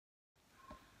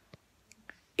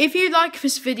If you like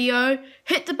this video,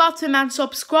 hit the button and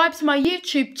subscribe to my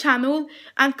YouTube channel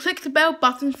and click the bell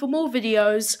button for more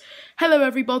videos. Hello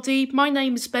everybody, my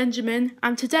name is Benjamin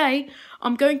and today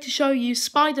I'm going to show you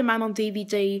Spider-Man on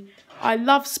DVD. I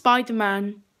love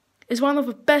Spider-Man. It's one of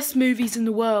the best movies in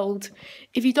the world.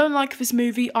 If you don't like this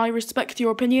movie, I respect your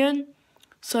opinion.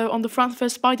 So on the front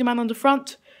there's Spider-Man on the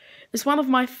front. It's one of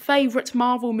my favourite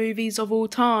Marvel movies of all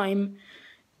time.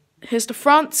 Here's the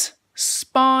front,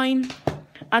 spine,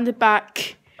 and the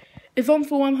back. It's on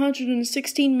for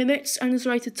 116 minutes and is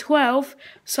rated 12,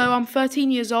 so I'm 13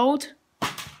 years old.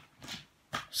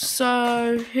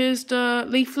 So here's the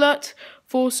leaflet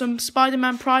for some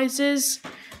Spider-Man prizes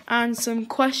and some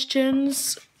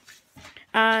questions.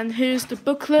 And here's the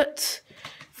booklet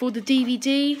for the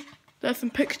DVD. There are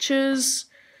some pictures,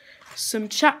 some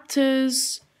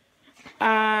chapters,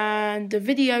 and the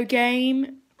video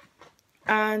game,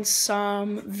 and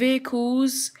some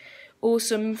vehicles, or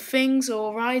some things,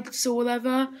 or rides, or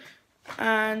whatever.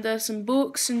 And there's some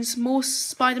books and some more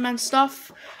Spider-Man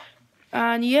stuff.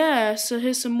 And yeah, so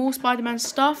here's some more Spider-Man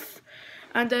stuff.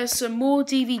 And there's some more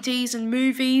DVDs and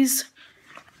movies.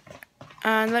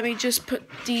 And let me just put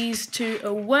these two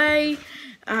away.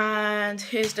 And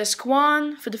here's disc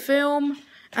 1 for the film,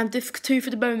 and disc 2 for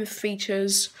the bonus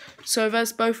features. So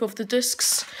there's both of the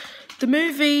discs. The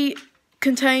movie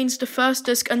contains the first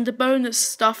disc and the bonus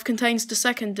stuff contains the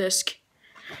second disc.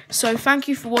 So thank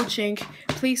you for watching.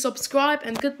 Please subscribe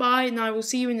and goodbye, and I will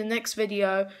see you in the next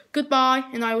video. Goodbye,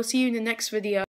 and I will see you in the next video.